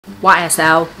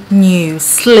YSL New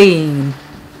Slim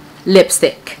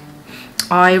lipstick.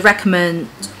 I recommend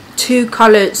two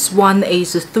colors. One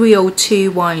is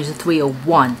 302, one is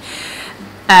 301.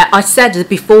 I said it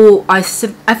before, I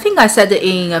think I said it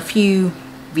in a few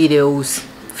videos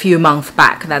a few months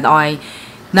back that I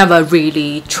never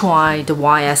really tried the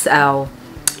YSL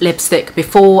lipstick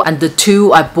before, and the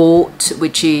two I bought,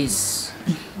 which is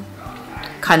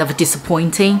kind of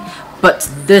disappointing. But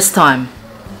this time,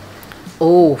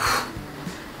 oh,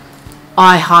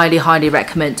 I highly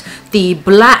recommend the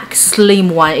black slim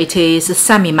one. It is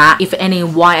semi-matte. If any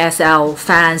YSL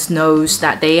fans knows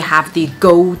that they have the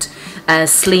gold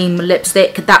slim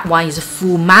lipstick, that one is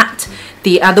full matte.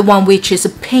 The other one, which is a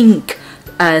pink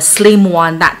slim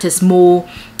one, that is more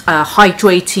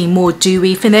hydrating, more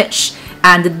dewy finish.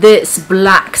 And this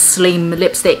black slim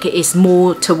lipstick is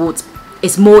more towards,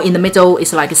 it's more in the middle.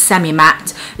 It's like a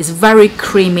semi-matte. It's very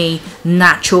creamy,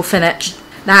 natural finish.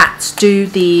 Let's do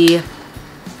the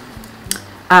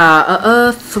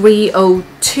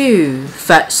 302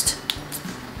 first.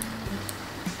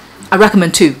 I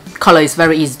recommend two. Color is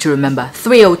very easy to remember.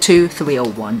 302,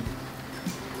 301.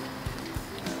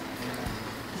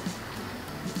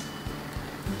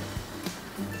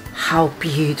 How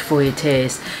beautiful it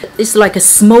is. It's like a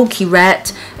smoky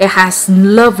red. It has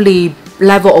lovely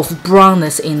level of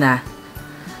brownness in there.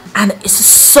 And it's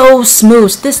so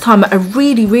smooth. This time I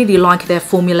really like their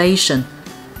formulation.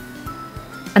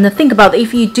 And think about it,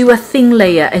 if you do a thin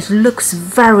layer, it looks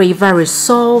very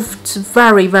soft,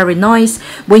 very nice.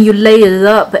 When you layer it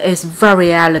up, it's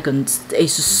very elegant.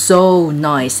 It's so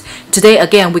nice. Today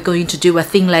again, we're going to do a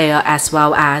thin layer as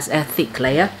well as a thick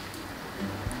layer.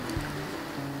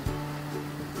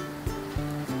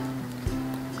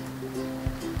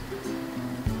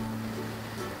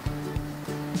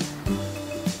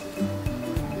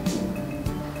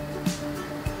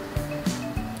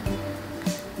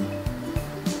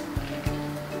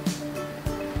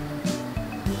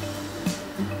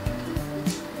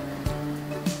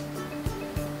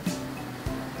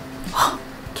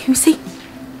 Can you see?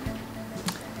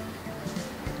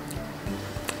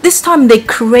 This time they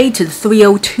created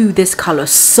 302 this color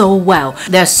so well.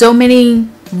 There are so many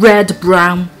red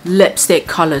brown lipstick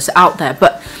colors out there,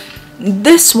 but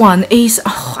this one is,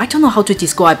 oh, I don't know how to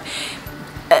describe.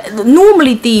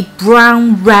 Normally the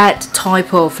brown red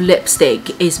type of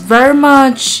lipstick is very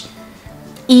much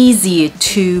easier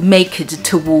to make it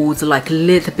towards like a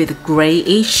little bit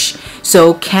grayish,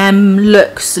 so can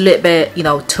looks a little bit, you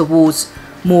know, towards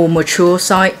more mature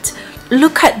side.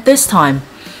 Look at this time.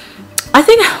 I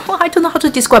think, well, I don't know how to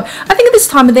describe. I think this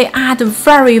time they add a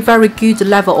very good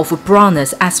level of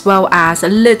brownness as well as a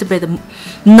little bit of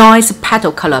nice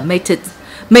petal color. Made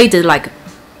it like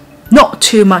not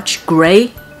too much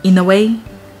gray in a way.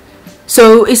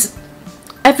 So it's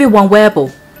everyone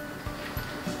wearable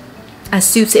and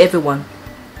suits everyone.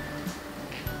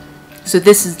 So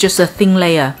this is just a thin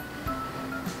layer.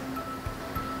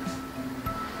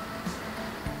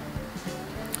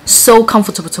 So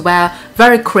comfortable to wear,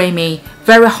 very creamy,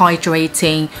 very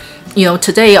hydrating. You know,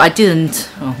 today I didn't,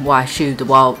 well, I should,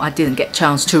 well, I didn't get a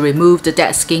chance to remove the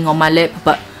dead skin on my lip,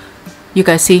 but you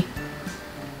guys see,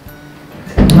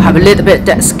 I have a little bit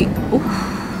dead skin. Ooh.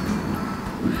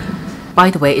 By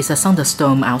the way, it's a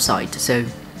thunderstorm outside, so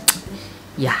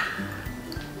yeah.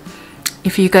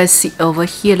 If you guys see over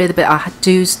here a little bit, I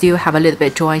do still have a little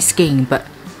bit dry skin, but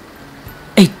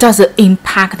it doesn't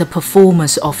impact the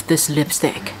performance of this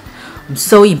lipstick. I'm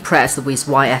so impressed with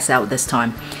YSL this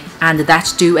time. And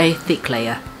let's do a thick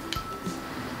layer.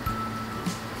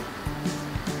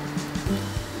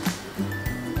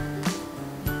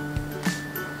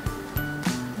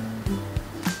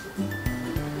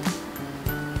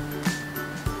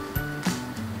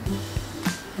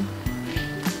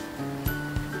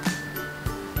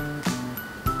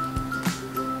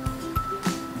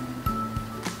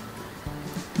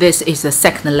 This is the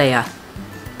second layer.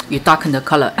 You darken the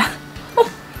color.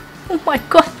 Oh my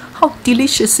god, how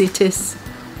delicious it is.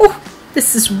 Oh,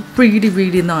 this is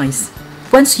really nice.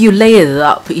 Once you layer it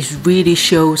up, it really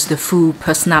shows the full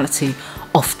personality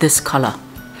of this color.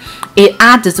 It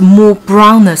adds more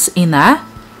brownness in there,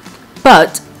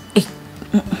 but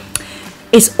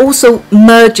it also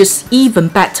merges even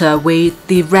better with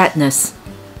the redness.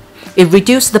 It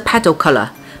reduces the petal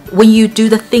color. When you do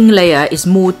the thin layer, it's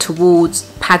more towards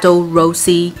petal,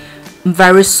 rosy,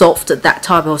 very soft, that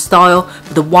type of style.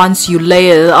 But once you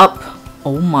layer it up,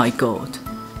 oh my god,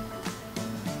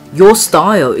 your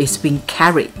style is being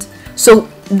carried. So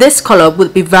this color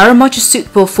would be very much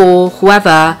suitable for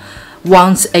whoever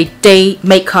once a day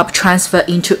makeup transfer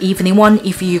into evening one.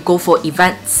 If you go for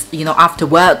events, you know, after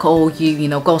work, or you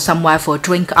know, go somewhere for a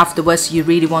drink afterwards, you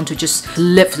really want to just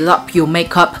lift up your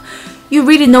makeup, you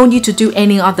really no need to do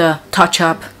any other touch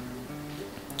up.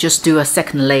 Just do a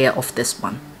second layer of this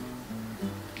one.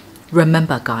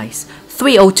 Remember guys,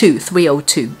 302,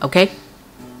 302, okay?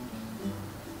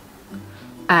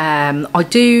 I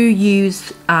do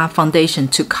use foundation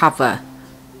to cover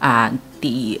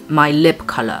my lip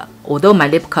color, although my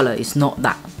lip color is not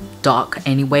that dark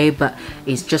anyway, but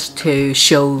it's just to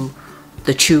show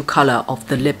the true color of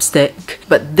the lipstick.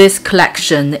 But this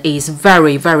collection is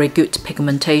very good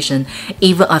pigmentation.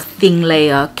 Even a thin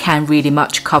layer can really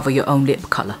much cover your own lip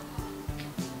color.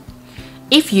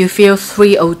 If you feel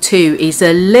 302 is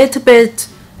a little bit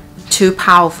too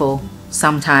powerful,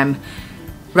 sometimes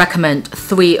recommend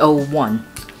 301.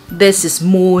 This is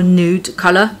more nude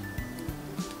color,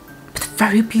 but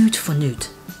very beautiful nude.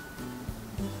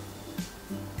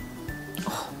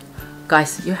 Oh,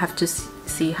 guys, you have to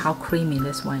see how creamy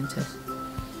this one is.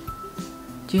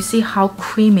 Do you see how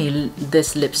creamy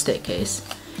this lipstick is?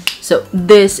 So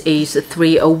this is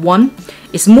 301.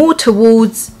 It's more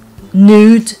towards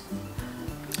nude.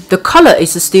 The color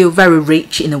is still very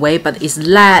rich in a way, but it's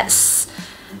less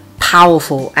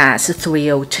powerful as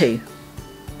 302.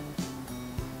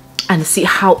 And see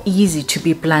how easy to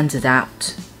be blended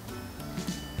out.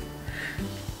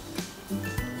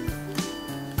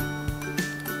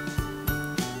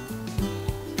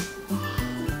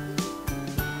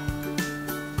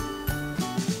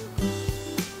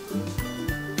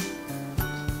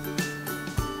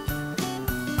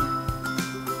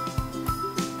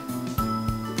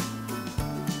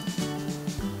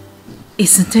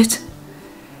 Isn't it?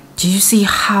 Do you see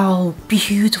how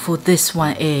beautiful this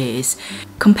one is?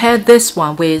 Compare this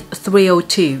one with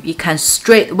 302. You can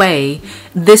straight away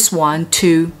this one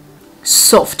to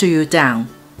soften you down.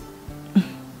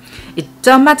 It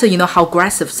doesn't matter, you know, how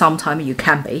aggressive sometimes you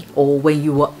can be, or when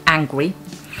you are angry.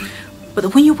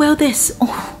 But when you wear this,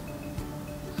 oh,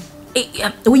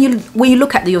 when you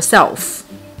look at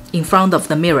yourself in front of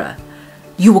the mirror,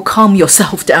 you will calm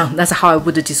yourself down. That's how I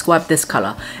would describe this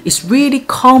color. It's really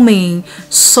calming,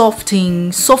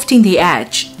 softening the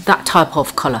edge, that type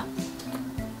of color.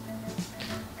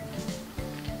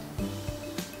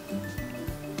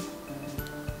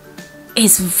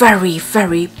 It's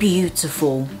very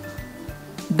beautiful.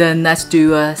 Then let's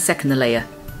do a second layer.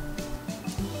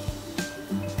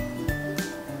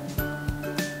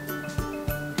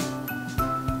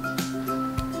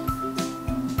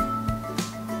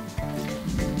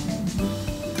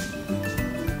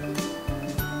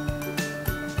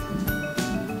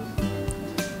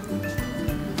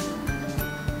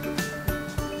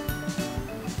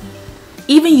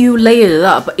 Even you layer it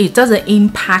up, it doesn't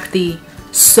impact the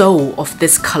soul of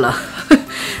this color.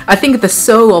 I think the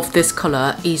soul of this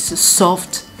color is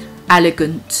soft,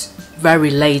 elegant, very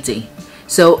lady.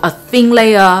 So a thin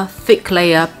layer, thick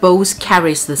layer, both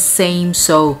carries the same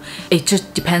soul. It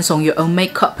just depends on your own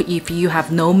makeup. If you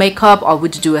have no makeup, I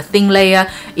would do a thin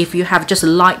layer. If you have just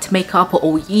light makeup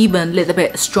or even a little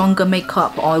bit stronger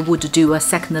makeup, I would do a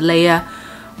second layer.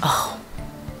 Oh,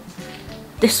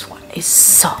 this one is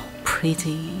so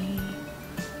pretty.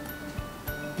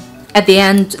 At the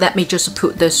end, let me just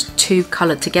put those two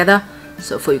colors together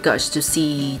so for you guys to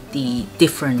see the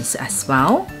difference as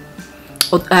well.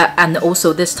 And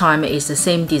also this time is the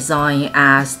same design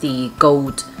as the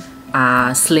gold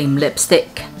slim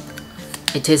lipstick.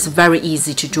 It is very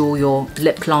easy to draw your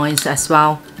lip lines as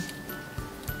well.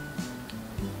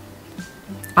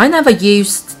 I never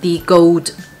used the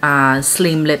gold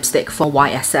slim lipstick for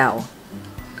YSL,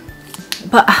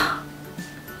 but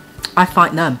I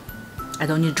find them. I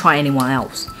don't need to try anyone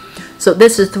else. So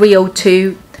this is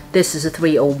 302, this is a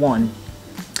 301.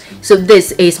 So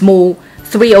this is more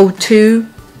 302,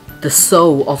 the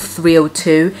soul of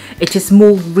 302. It is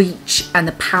more rich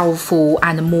and powerful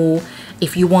and more,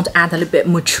 if you want to add a little bit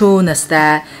matureness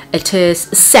there, it is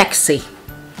sexy.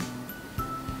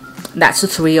 That's a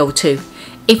 302.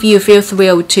 If you feel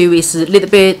 302 is a little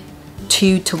bit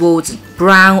too towards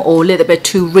brown or a little bit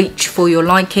too rich for your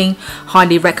liking,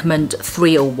 highly recommend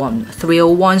 301.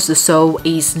 301's soul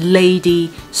is lady,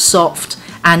 soft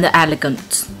and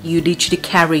elegant. You literally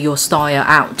carry your style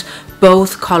out.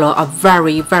 Both colors are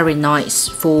very nice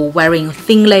for wearing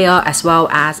thin layer as well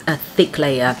as a thick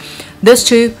layer. These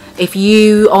two, if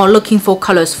you are looking for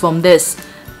colors from this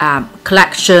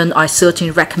collection, I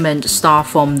certainly recommend start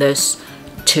from this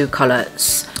two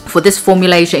colors. for this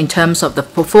formulation in terms of the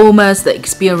performance, the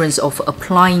experience of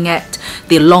applying it,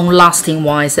 the long lasting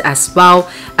wise as well.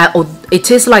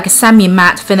 It is like a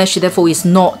semi-matte finish, therefore it's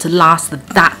not last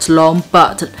that long,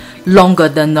 but longer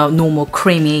than a normal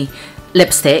creamy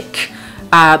lipstick.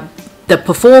 The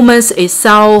performance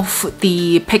itself,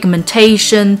 the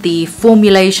pigmentation, the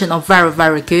formulation are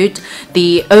very good.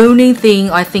 The only thing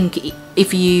I think,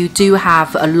 if you do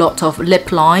have a lot of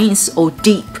lip lines or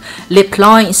deep lip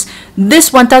lines,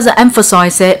 this one doesn't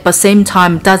emphasize it, but same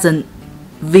time doesn't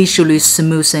visually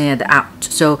smoothen it out.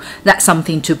 So that's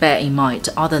something to bear in mind.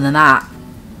 Other than that,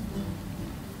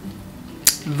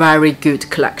 very good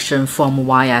collection from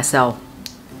YSL.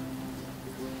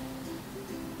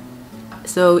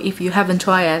 So if you haven't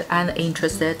tried it and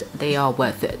interested, they are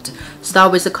worth it.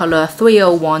 Start with the color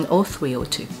 301 or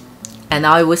 302. And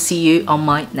I will see you on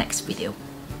my next video.